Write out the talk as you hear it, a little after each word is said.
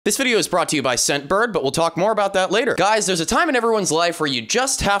This video is brought to you by Scentbird, but we'll talk more about that later. Guys, there's a time in everyone's life where you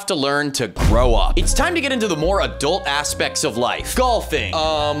just have to learn to grow up. It's time to get into the more adult aspects of life. Golfing,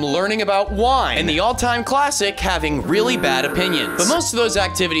 learning about wine, and the all-time classic, having really bad opinions. But most of those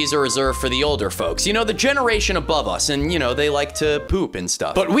activities are reserved for the older folks. You know, the generation above us, and you know, they like to poop and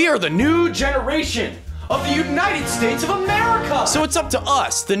stuff. But we are the new generation of the United States of America. So it's up to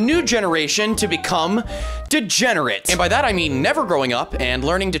us, the new generation, to become degenerate. And by that I mean never growing up and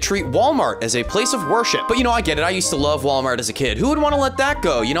learning to treat Walmart as a place of worship. But you know, I get it. I used to love Walmart as a kid. Who would want to let that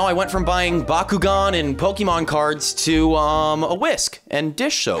go? You know, I went from buying Bakugan and Pokemon cards to a whisk and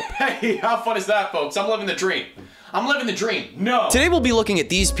dish soap. Hey, how fun is that, folks? I'm living the dream. I'm living the dream. No. Today we'll be looking at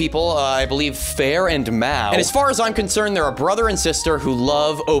these people, I believe Fair and Mao. And as far as I'm concerned, they're a brother and sister who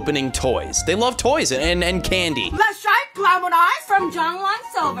love opening toys. They love toys and candy. The Shark Clout from John Won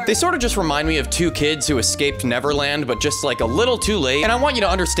Silver. They sort of just remind me of two kids who escaped Neverland, but just like a little too late. And I want you to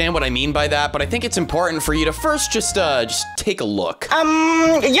understand what I mean by that, but I think it's important for you to first just take a look.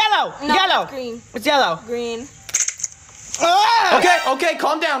 Yellow. No, Yellow. Green. It's yellow. Green. Okay,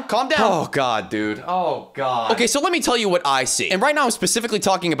 calm down. Oh God, dude. Oh God. Okay, so let me tell you what I see. And right now I'm specifically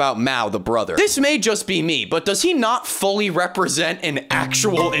talking about Mao, the brother. This may just be me, but does he not fully represent an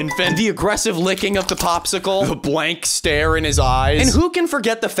actual infant? The aggressive licking of the popsicle, the blank stare in his eyes. And who can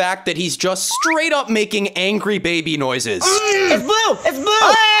forget the fact that he's just straight up making angry baby noises? It's blue. It's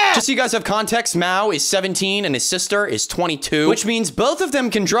blue. Just so you guys have context, Mao is 17 and his sister is 22, which means both of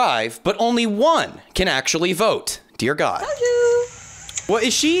them can drive, but only one can actually vote. Dear God. What,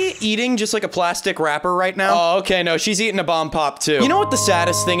 is she eating just like a plastic wrapper right now? Oh, okay, no, she's eating a bomb pop too. You know what the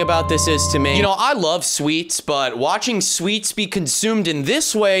saddest thing about this is to me? You know, I love sweets, but watching sweets be consumed in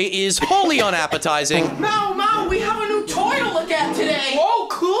this way is wholly unappetizing. Mao, we have a new toy to look at today. Oh,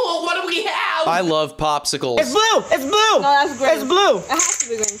 cool, what do we have? I love popsicles. It's blue. It's blue. No, that's green. It's blue. It has to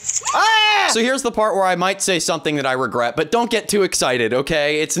be green. So here's the part where I might say something that I regret, but don't get too excited,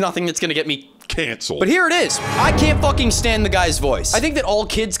 okay? It's nothing that's gonna get me canceled. But here it is. I can't fucking stand the guy's voice. I think that all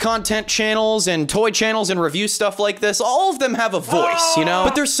kids content channels and toy channels and review stuff like this, all of them have a voice, you know?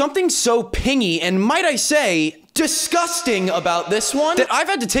 But there's something so pingy and, might I say, disgusting about this one that I've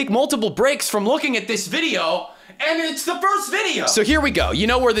had to take multiple breaks from looking at this video. And it's the first video. So here we go. You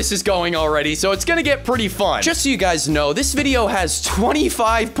know where this is going already, so it's gonna get pretty fun. Just so you guys know, this video has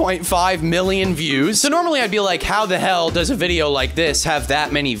 25.5 million views. So normally I'd be like, how the hell does a video like this have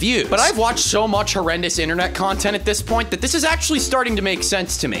that many views? But I've watched so much horrendous internet content at this point that this is actually starting to make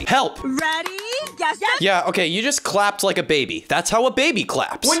sense to me. Help. Ready? Yes. Yeah, okay, you just clapped like a baby. That's how a baby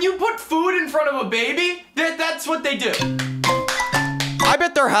claps. When you put food in front of a baby, that's what they do. I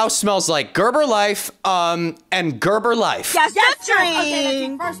bet their house smells like Gerber Life, and Gerber Life. Yes, Yes, okay,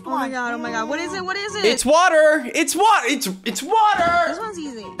 drink. that's the first one. Oh my god, what is it? What is it? It's water. It's water. It's water. This one's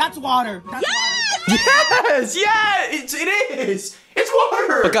easy. That's water. That's Yes, yeah, it is. It's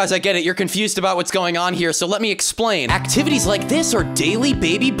water. But guys, I get it. You're confused about what's going on here, so let me explain. Activities like this are daily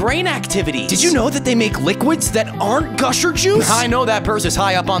baby brain activities. Did you know that they make liquids that aren't gusher juice? I know that purse is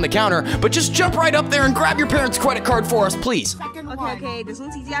high up on the counter, but just jump right up there and grab your parents' credit card for us, please. Okay, this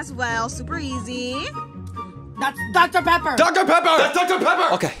one's easy as well. Super easy. That's Dr. Pepper. Dr. Pepper! That's Dr.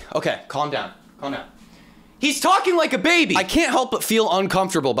 Pepper. Okay, calm down. He's talking like a baby. I can't help but feel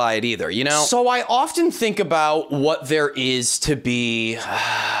uncomfortable by it either, you know? So I often think about what there is to be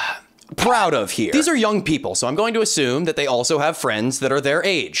proud of here. These are young people, so I'm going to assume that they also have friends that are their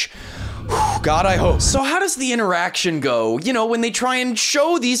age. God, I hope. So how does the interaction go, you know, when they try and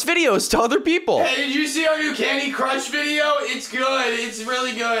show these videos to other people? Hey, did you see our new Candy Crush video? It's good. It's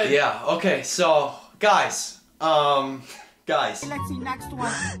really good. Yeah, okay, so, guys. Let's see, next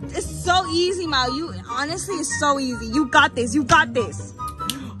one. It's so easy, Mao. Honestly, it's so easy. You got this. You got this.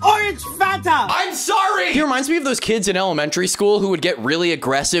 Orange Fanta. I'm sorry. He reminds me of those kids in elementary school who would get really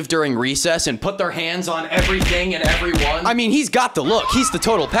aggressive during recess and put their hands on everything and everyone. I mean, he's got the look. He's the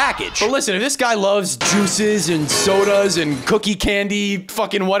total package. But listen, if this guy loves juices and sodas and cookie candy,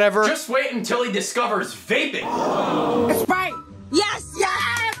 fucking whatever. Just wait until he discovers vaping. It's Sprite. Yes.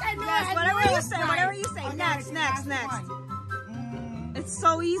 Yes. I knew Yes. it. Whatever you say. Whatever you say. Okay, Next. last one. It's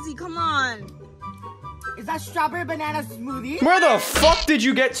so easy. Come on. Is that strawberry banana smoothie? Where the fuck did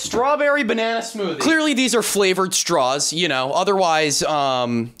you get strawberry banana smoothie? Clearly these are flavored straws, you know, otherwise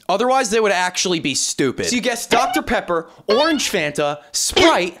they would actually be stupid. So you guess Dr. Pepper, Orange Fanta,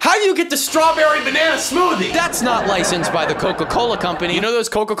 Sprite. How do you get the strawberry banana smoothie? That's not licensed by the Coca-Cola company. You know those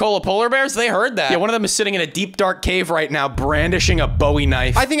Coca-Cola polar bears? They heard that. Yeah, one of them is sitting in a deep dark cave right now brandishing a Bowie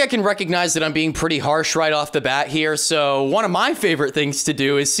knife. I think I can recognize that I'm being pretty harsh right off the bat here, so one of my favorite things to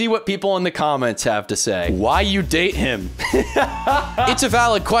do is see what people in the comments have to say. say. Why you date him? It's a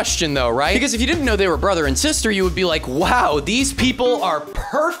valid question though, right? Because if you didn't know they were brother and sister, you would be like, wow, these people are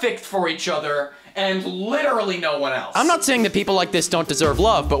perfect for each other and literally no one else. I'm not saying that people like this don't deserve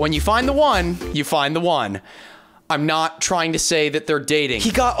love, but when you find the one, you find the one. I'm not trying to say that they're dating.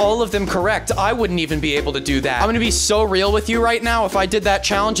 He got all of them correct. I wouldn't even be able to do that. I'm gonna be so real with you right now. If I did that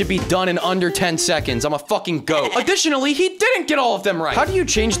challenge, it'd be done in under 10 seconds. I'm a fucking goat. Additionally, he didn't get all of them right. How do you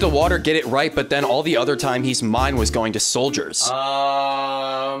change the water, get it right, but then all the other time he's mine was going to soldiers?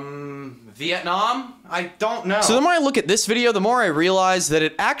 Vietnam? I don't know. So the more I look at this video, the more I realize that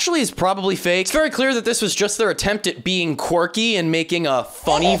it actually is probably fake. It's very clear that this was just their attempt at being quirky and making a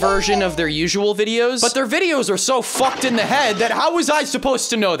funny version of their usual videos. But their videos are so fucked in the head that how was I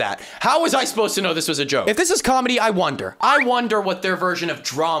supposed to know that? How was I supposed to know this was a joke? If this is comedy, I wonder what their version of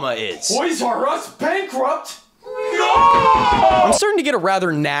drama is. Toys R Us bankrupt? No! I'm starting to get a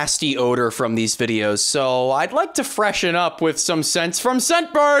rather nasty odor from these videos, so I'd like to freshen up with some scents from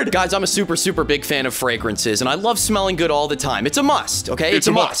Scentbird. Guys, I'm a super big fan of fragrances, and I love smelling good all the time. It's a must, okay? It's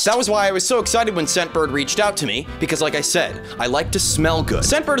a must. That was why I was so excited when Scentbird reached out to me, because like I said, I like to smell good.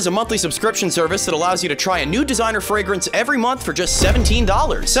 Scentbird is a monthly subscription service that allows you to try a new designer fragrance every month for just $17.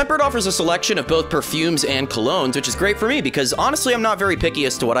 Scentbird offers a selection of both perfumes and colognes, which is great for me because honestly, I'm not very picky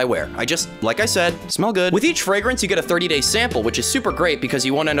as to what I wear. I just, like I said, smell good. With each fragrance, you get a 30-day sample, which is super great because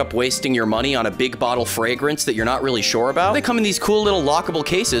you won't end up wasting your money on a big bottle fragrance that you're not really sure about. They come in these cool little lockable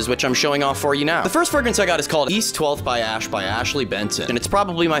cases, which I'm showing off for you now. The first fragrance I got is called East 12th by Ash by Ashley Benson, and it's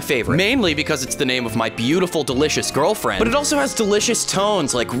probably my favorite, mainly because it's the name of my beautiful, delicious girlfriend, but it also has delicious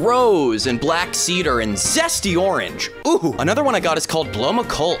tones like rose and black cedar and zesty orange. Ooh, another one I got is called Blow Ma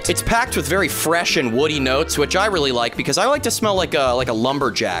Cult. It's packed with very fresh and woody notes, which I really like because I like to smell like a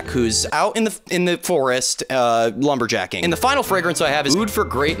lumberjack who's out in the forest, lumberjacking. And the final fragrance I have is Oud for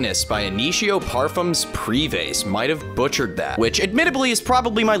Greatness by Initio Parfums Privé. Might have butchered that, which admittedly is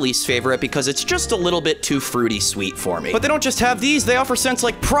probably my least favorite because it's just a little bit too fruity sweet for me. But they don't just have these, they offer scents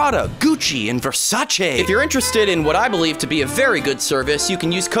like Prada, Gucci, and Versace. If you're interested in what I believe to be a very good service, you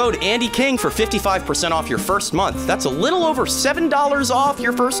can use code AndyKing for 55% off your first month. That's a little over $7 off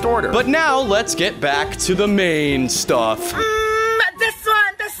your first order. But now let's get back to the main stuff.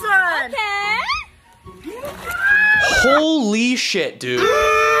 This one. Okay. Holy shit, dude.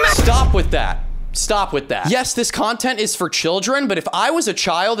 Stop with that. Stop with that. Yes, this content is for children, but if I was a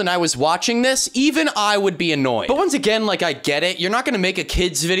child and I was watching this, even I would be annoyed. But once again, like, I get it. You're not gonna make a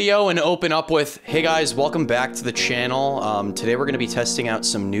kid's video and open up with, hey guys, welcome back to the channel. Today we're gonna be testing out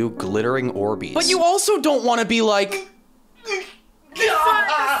some new glittering Orbeez. But you also don't wanna be like,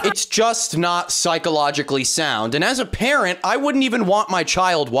 it's just not psychologically sound, and as a parent, I wouldn't even want my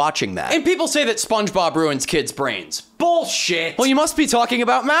child watching that. And people say that SpongeBob ruins kids' brains. Bullshit! Well, you must be talking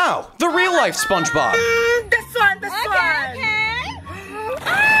about Mao, the real-life SpongeBob. This one.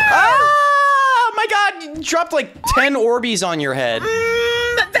 Ah! My god, you dropped like 10 Orbeez on your head.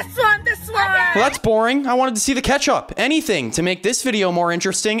 This one. Well, that's boring. I wanted to see the ketchup. Anything to make this video more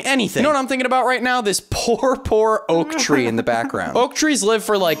interesting. Anything. You know what I'm thinking about right now? This poor oak tree in the background. Oak trees live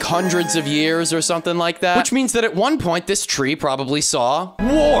for like hundreds of years or something like that, which means that at one point this tree probably saw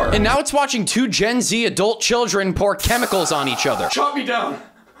war. And now it's watching two Gen Z adult children pour chemicals on each other. Chop me down.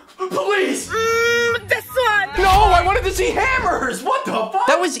 Please. This one. No, I wanted to see hammers. What the fuck?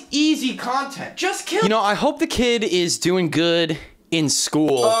 That was easy content. Just kill. You know, I hope the kid is doing good in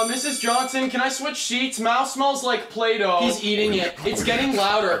school. Mrs. Johnson, can I switch seats? Mao smells like Play-Doh. He's eating it. It's getting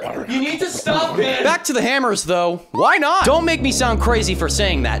louder. You need to stop it. Back to the hammers, though. Why not? Don't make me sound crazy for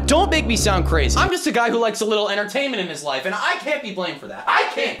saying that. Don't make me sound crazy. I'm just a guy who likes a little entertainment in his life, and I can't be blamed for that. I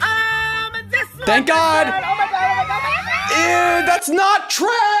can't. This one. Thank God. Oh my god. Ew, that's not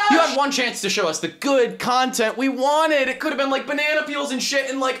trash! You had one chance to show us the good content we wanted. It could have been like banana peels and shit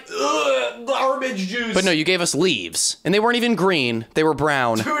and like, garbage juice. But no, you gave us leaves. And they weren't even green, they were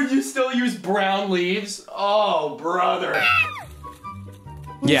brown. Dude, you still use brown leaves? Oh, brother.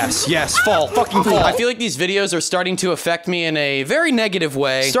 Yes, fucking fall. I feel like these videos are starting to affect me in a very negative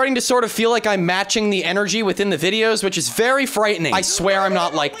way. Starting to sort of feel like I'm matching the energy within the videos, which is very frightening. I swear I'm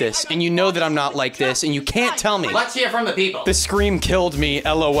not like this, and you know that I'm not like this, and you can't tell me. Let's hear from the people. The scream killed me,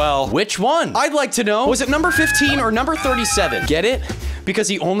 LOL. Which one? I'd like to know. Was it number 15 or number 37? Get it? Because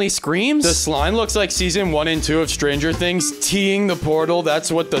he only screams? The slime looks like season 1 and 2 of Stranger Things, teeing the portal.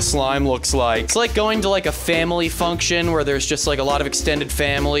 That's what the slime looks like. It's like going to like a family function where there's just like a lot of extended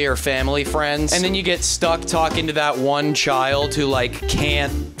family or family friends, and then you get stuck talking to that one child who like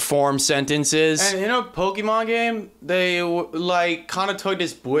can't form sentences. And in a Pokemon game, they like kind of took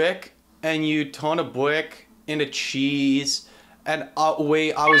this brick and you turn a brick into cheese And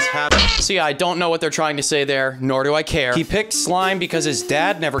wait, I was happy. See, I don't know what they're trying to say there, nor do I care. He picked slime because his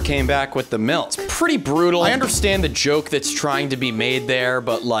dad never came back with the milk. It's pretty brutal. I understand the joke that's trying to be made there,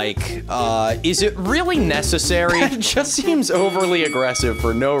 but like, is it really necessary? It just seems overly aggressive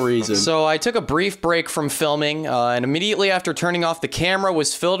for no reason. So I took a brief break from filming, and immediately after turning off the camera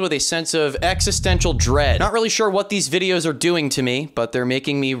was filled with a sense of existential dread. Not really sure what these videos are doing to me, but they're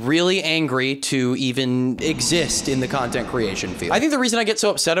making me really angry to even exist in the content creation field. I think the reason I get so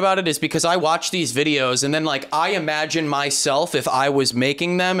upset about it is because I watch these videos and then like I imagine myself if I was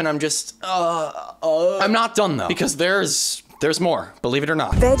making them, and I'm just I'm not done though, because there's more, believe it or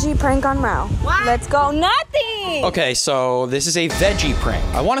not. Veggie prank on Mao. What? Let's go. Nothing. Okay, so this is a veggie prank.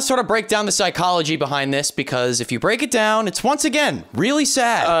 I want to sort of break down the psychology behind this because if you break it down, it's once again really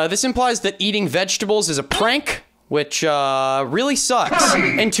sad. This implies that eating vegetables is a prank, which really sucks.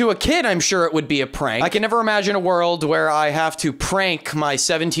 And to a kid, I'm sure it would be a prank. I can never imagine a world where I have to prank my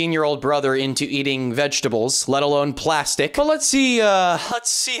 17-year-old brother into eating vegetables, let alone plastic. But let's see how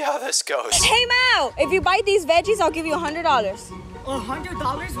this goes. Hey, Mao, if you buy these veggies, I'll give you $100.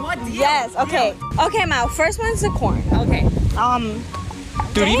 $100? What deal? Yes, okay. Okay, Mao, first one's the corn. Okay.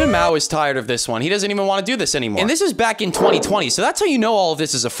 Dude, even Mao is tired of this one. He doesn't even want to do this anymore. And this is back in 2020, so that's how you know all of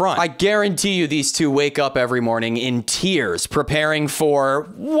this is a front. I guarantee you these two wake up every morning in tears, preparing for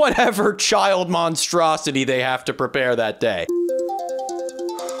whatever child monstrosity they have to prepare that day.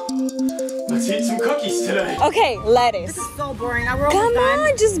 Let's eat some cookies today. Okay, lettuce. This is so boring. Now we're Come almost done.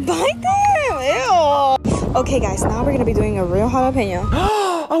 on, just bite them. Ew. Okay, guys, now we're gonna be doing a real jalapeno.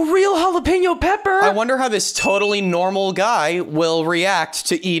 A real jalapeno pepper? I wonder how this totally normal guy will react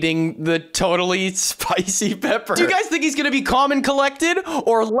to eating the totally spicy pepper. Do you guys think he's gonna be calm and collected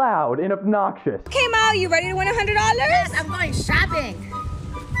or loud and obnoxious? Okay, Mao, you ready to win $100? Yes, I'm going shopping.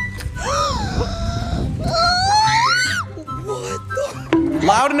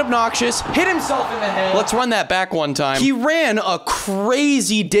 Loud and obnoxious, hit himself in the head. Let's run that back one time. He ran a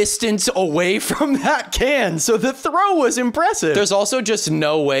crazy distance away from that can, so the throw was impressive. There's also just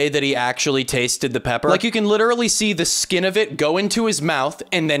no way that he actually tasted the pepper. Like, you can literally see the skin of it go into his mouth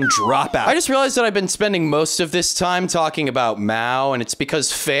and then drop out. I just realized that I've been spending most of this time talking about Mao, and it's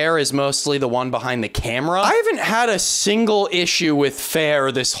because Fair is mostly the one behind the camera. I haven't had a single issue with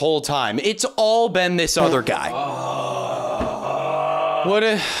Fair this whole time. It's all been this other guy. What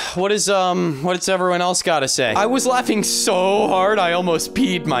does everyone else gotta say? I was laughing so hard I almost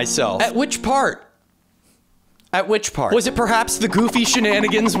peed myself. At which part? At which part? Was it perhaps the goofy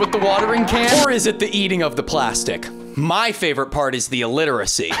shenanigans with the watering can? Or is it the eating of the plastic? My favorite part is the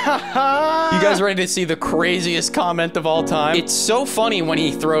illiteracy. You guys ready to see the craziest comment of all time? It's so funny when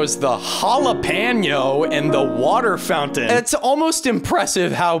he throws the jalapeno and the water fountain. It's almost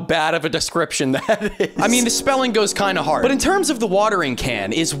impressive how bad of a description that is. I mean, the spelling goes kind of hard. But in terms of the watering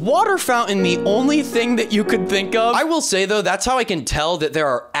can, is water fountain the only thing that you could think of? I will say though, that's how I can tell that there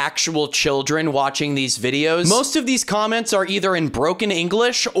are actual children watching these videos. Most of these comments are either in broken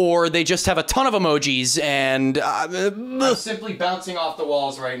English or they just have a ton of emojis and I'm simply bouncing off the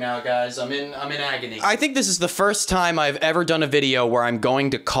walls right now, guys. I'm in agony. I think this is the first time I've ever done a video where I'm going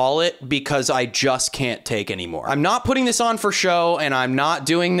to call it because I just can't take anymore. I'm not putting this on for show, and I'm not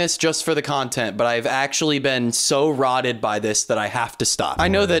doing this just for the content, but I've actually been so rotted by this that I have to stop. I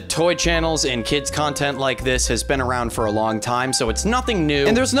know that toy channels and kids content like this has been around for a long time, so it's nothing new,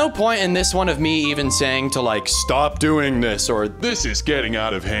 and there's no point in this one of me even saying to like, stop doing this, or this is getting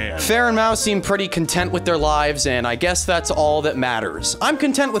out of hand. Fair and Mao seem pretty content with their lives, and I guess that's all that matters. I'm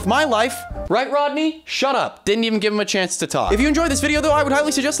content with my life. Right, Rodney? Shut up. Didn't even give him a chance to talk. If you enjoyed this video, though, I would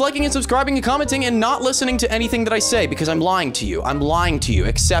highly suggest liking and subscribing and commenting and not listening to anything that I say because I'm lying to you. I'm lying to you.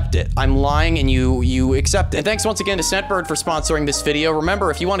 Accept it. I'm lying and you accept it. And thanks once again to Scentbird for sponsoring this video. Remember,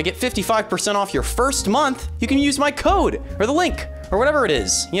 if you want to get 55% off your first month, you can use my code or the link or whatever it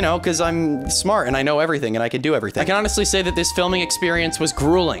is, you know, because I'm smart and I know everything and I can do everything. I can honestly say that this filming experience was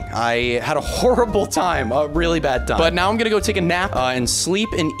grueling. I had a horrible time, a really bad time. But now I'm gonna go take a nap and sleep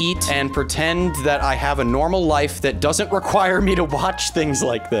and eat and pretend that I have a normal life that doesn't require me to watch things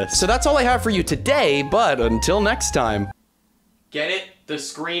like this. So that's all I have for you today, but until next time. Get it? The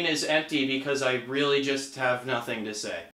screen is empty because I really just have nothing to say.